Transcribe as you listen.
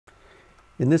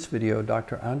In this video,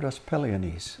 Dr. Andras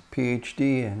Pellionisz,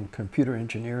 PhD in computer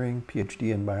engineering,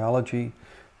 PhD in biology,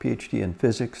 PhD in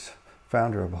physics,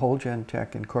 founder of WholeGen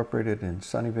Tech Incorporated in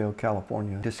Sunnyvale,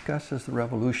 California, discusses the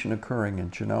revolution occurring in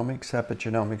genomics,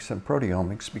 epigenomics, and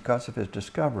proteomics because of his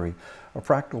discovery of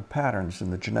fractal patterns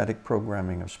in the genetic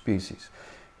programming of species.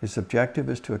 His objective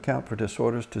is to account for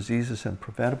disorders, diseases, and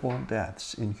preventable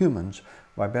deaths in humans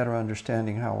by better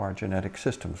understanding how our genetic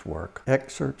systems work.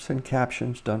 Excerpts and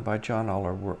captions done by John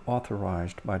Oller were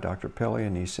authorized by Dr.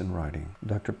 Pellionisz in writing.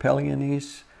 Dr.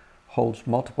 Pellionisz holds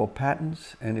multiple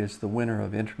patents and is the winner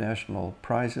of international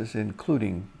prizes,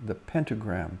 including the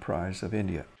Pentagram Prize of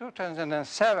India.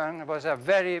 2007 was a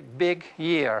very big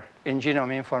year in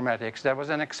genome informatics. There was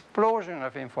an explosion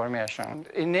of information.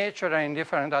 In Nature and in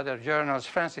different other journals,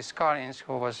 Francis Collins,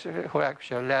 who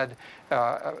actually led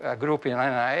a group in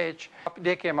NIH,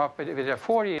 they came up with a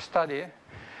 4-year study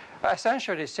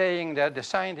essentially saying that the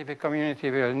scientific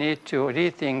community will need to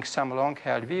rethink some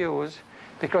long-held views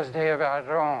because they were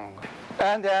wrong.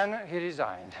 And then he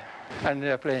resigned,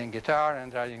 and playing guitar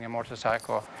and riding a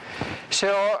motorcycle.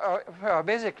 So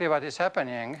basically what is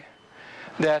happening,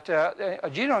 that a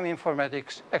genome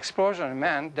informatics explosion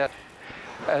meant that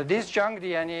this junk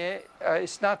DNA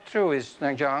is not true, it's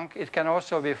junk, it can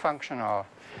also be functional.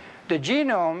 The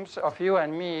genomes of you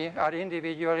and me are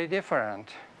individually different.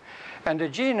 And the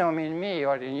genome in me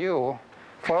or in you,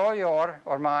 for all your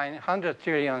or mine 100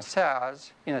 trillion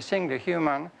cells in a single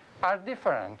human are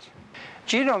different.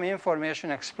 Genome information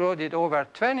exploded over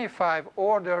 25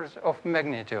 orders of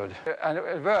magnitude. And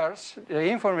worse, the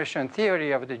information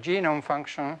theory of the genome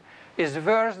function is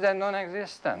worse than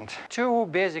non-existent. 2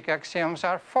 basic axioms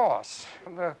are false.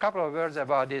 A couple of words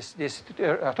about these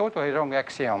totally wrong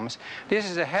axioms. This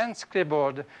is a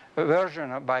hand-scribbled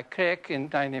version by Crick in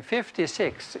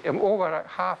 1956, over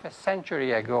half a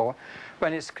century ago,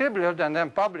 when he scribbled and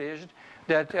then published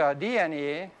that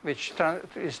DNA, which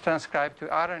is transcribed to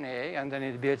RNA and then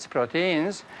it builds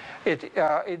proteins,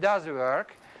 it does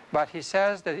work, but he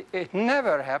says that it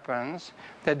never happens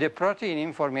that the protein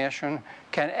information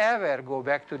can ever go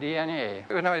back to DNA.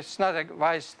 You know, it's not a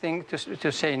wise thing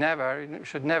to say never. You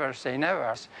should never say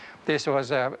never. This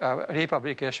was a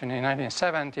republication in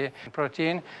 1970.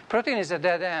 Protein is a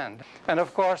dead end. And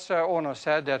of course, Ohno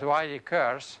said that why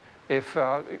recurse if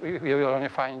we will only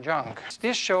find junk.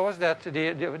 This shows that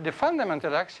the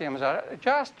fundamental axioms are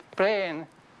just plain,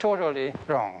 totally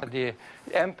wrong. The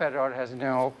emperor has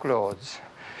no clothes.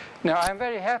 Now, I'm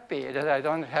very happy that I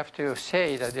don't have to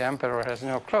say that the emperor has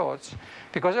no clothes,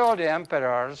 because all the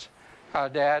emperors are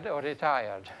dead or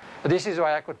retired. This is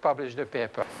why I could publish the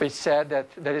paper, which said that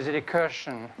there is a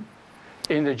recursion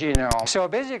in the genome. So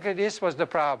basically, this was the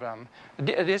problem.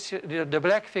 The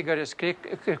black figure is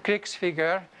Crick's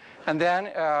figure, and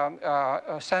then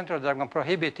central dogma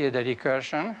prohibited the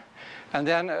recursion. And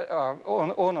then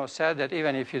Ohno said that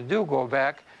even if you do go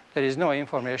back, there is no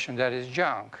information, there is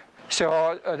junk.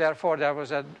 So therefore, there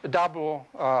was a double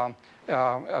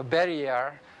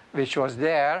barrier which was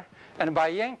there. And by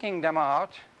yanking them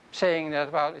out, saying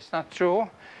that, well, it's not true,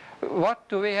 what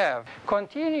do we have?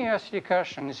 Continuous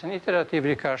recursion is an iterative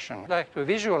recursion. I'd like to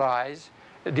visualize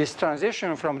this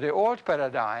transition from the old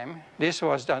paradigm. This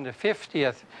was on the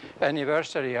 50th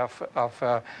anniversary of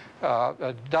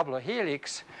a double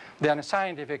helix. Then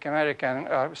Scientific American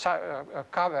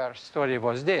cover story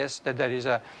was this, that there is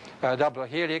a double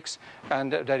helix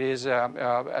and there is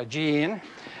a gene.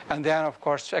 And then, of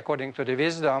course, according to the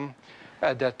wisdom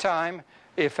at that time,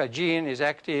 if a gene is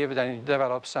active, then it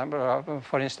develops,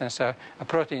 for instance, a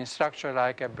protein structure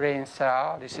like a brain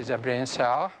cell. This is a brain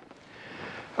cell.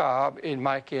 In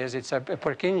my case, it's a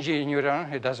Purkinje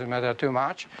neuron. It doesn't matter too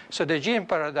much. So the gene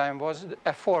paradigm was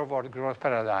a forward growth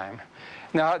paradigm.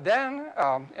 Now then,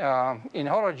 in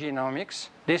hologenomics,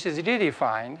 this is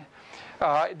redefined.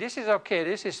 This is okay.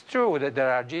 This is true that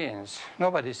there are genes.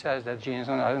 Nobody says that genes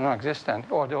are non-existent,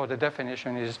 although the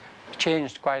definition is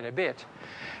changed quite a bit.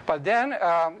 But then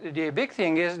the big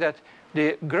thing is that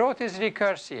the growth is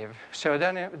recursive. So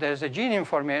then there's a gene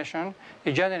information.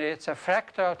 It generates a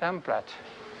fractal template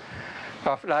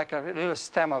of like a little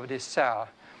stem of this cell.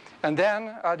 And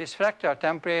then this fractal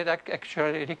template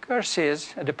actually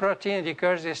recurses, the protein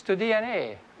recurses to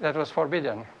DNA. That was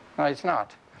forbidden. No, it's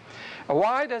not.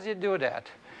 Why does it do that?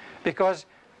 Because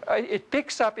it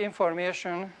picks up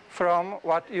information from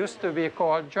what used to be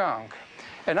called junk.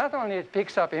 And not only it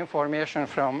picks up information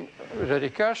from the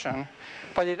recursion,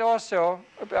 but it also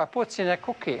puts in a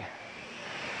cookie.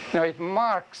 Now it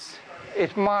marks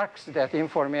that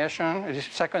information, this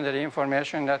secondary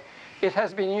information, that it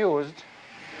has been used,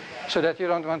 so that you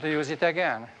don't want to use it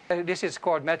again. This is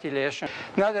called methylation.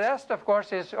 Now the rest, of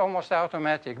course, is almost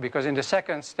automatic, because in the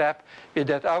second step, with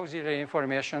that auxiliary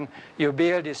information, you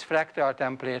build this fractal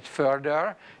template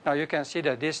further. Now you can see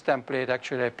that this template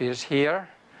actually appears here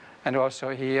and also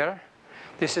here.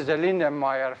 This is the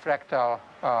Lindenmayer fractal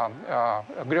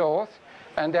growth,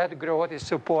 and that growth is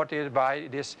supported by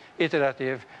this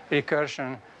iterative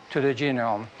recursion to the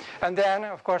genome. And then,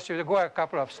 of course, you go a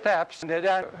couple of steps, and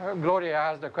then Gloria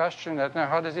asked the question that, now,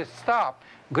 how does it stop?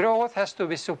 Growth has to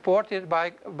be supported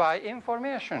by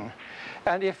information.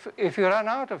 And if you run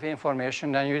out of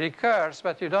information, then you recurse,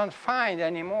 but you don't find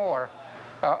any more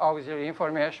auxiliary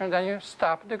information, then you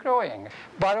stop the growing.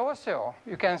 But also,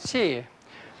 you can see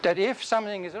that if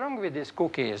something is wrong with these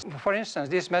cookies, for instance,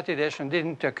 this methylation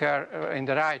didn't occur in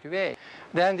the right way,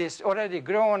 then this already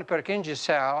grown Purkinje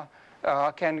cell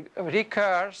can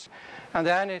recurse, and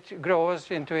then it grows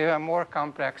into even more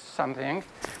complex something.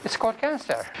 It's called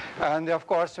cancer. And of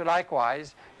course,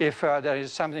 likewise, if there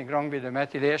is something wrong with the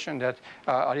methylation that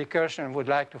a recursion would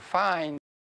like to find,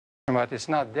 but it's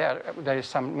not there, there is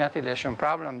some methylation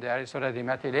problem there, it's already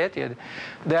methylated,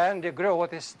 then the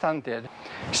growth is stunted.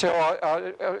 So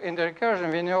in the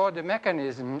recursion, we know the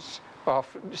mechanisms of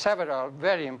several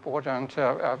very important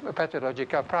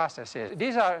pathological processes.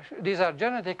 These are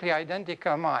genetically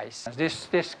identical mice.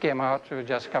 This came out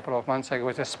just a couple of months ago.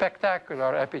 It's a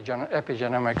spectacular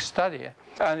epigenomic study.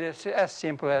 And it's as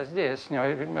simple as this,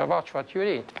 watch what you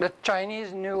eat. The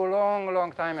Chinese knew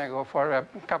long time ago, for a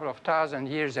couple of thousand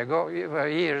years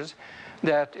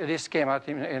that this came out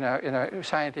in a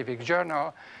scientific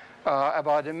journal,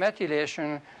 about the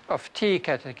methylation of tea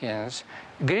catechins.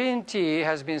 Green tea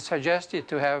has been suggested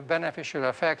to have beneficial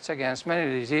effects against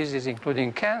many diseases,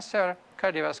 including cancer,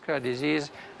 cardiovascular disease,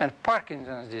 and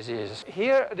Parkinson's disease.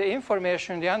 Here, the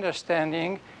information, the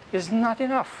understanding is not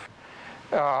enough.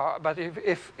 But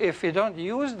if we don't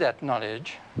use that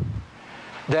knowledge,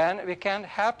 then we can't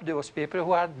help those people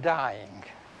who are dying.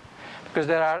 Because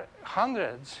there are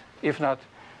hundreds, if not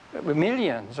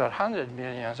millions or 100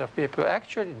 millions of people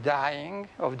actually dying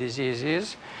of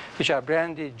diseases which are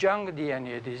branded junk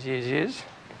DNA diseases,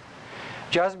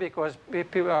 just because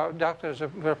doctors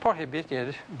were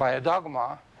prohibited by a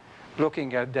dogma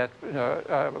looking at that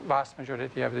vast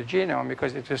majority of the genome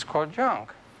because it is called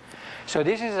junk. So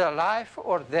this is a life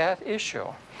or death issue.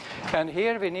 And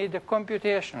here we need the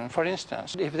computation. For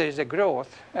instance, if there is a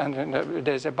growth and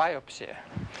there is a biopsy,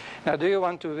 now do you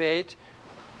want to wait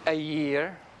a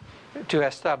year to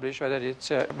establish whether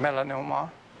it's a melanoma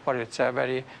or it's a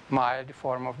very mild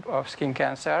form of skin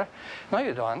cancer? No,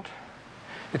 you don't.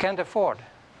 You can't afford.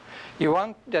 You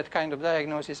want that kind of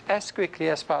diagnosis as quickly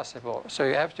as possible, so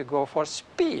you have to go for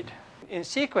speed. In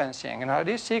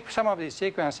sequencing, some of this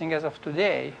sequencing as of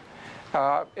today,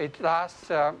 it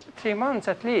lasts 3 months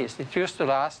at least. It used to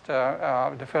last,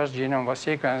 the first genome was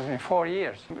sequenced in 4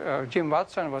 years. Jim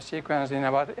Watson was sequenced in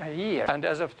about a year. And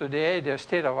as of today, the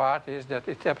state of art is that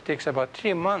it takes about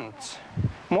 3 months,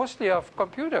 mostly of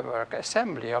computer work,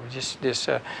 assembly of this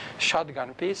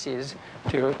shotgun pieces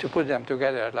to put them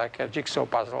together like a jigsaw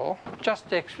puzzle. It just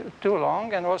takes too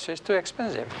long, and also it's too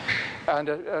expensive.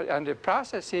 And the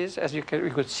process is, as we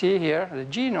could see here, the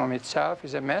genome itself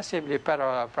is a massively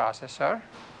parallel processor,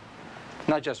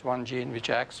 not just one gene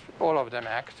which acts, all of them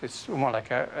act. It's more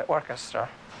like an orchestra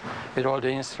with all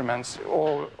the instruments,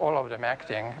 all of them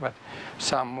acting, but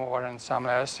some more and some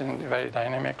less, and very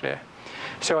dynamically.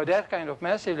 So that kind of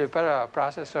massively parallel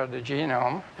processor, the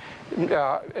genome,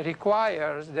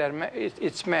 requires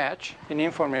its match in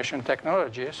information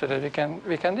technology so that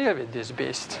we can deal with this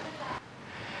beast.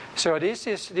 So this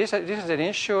is an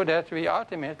issue that we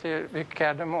ultimately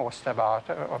care the most about,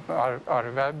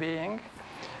 our well-being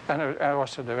and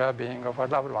also the well-being of our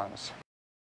loved ones.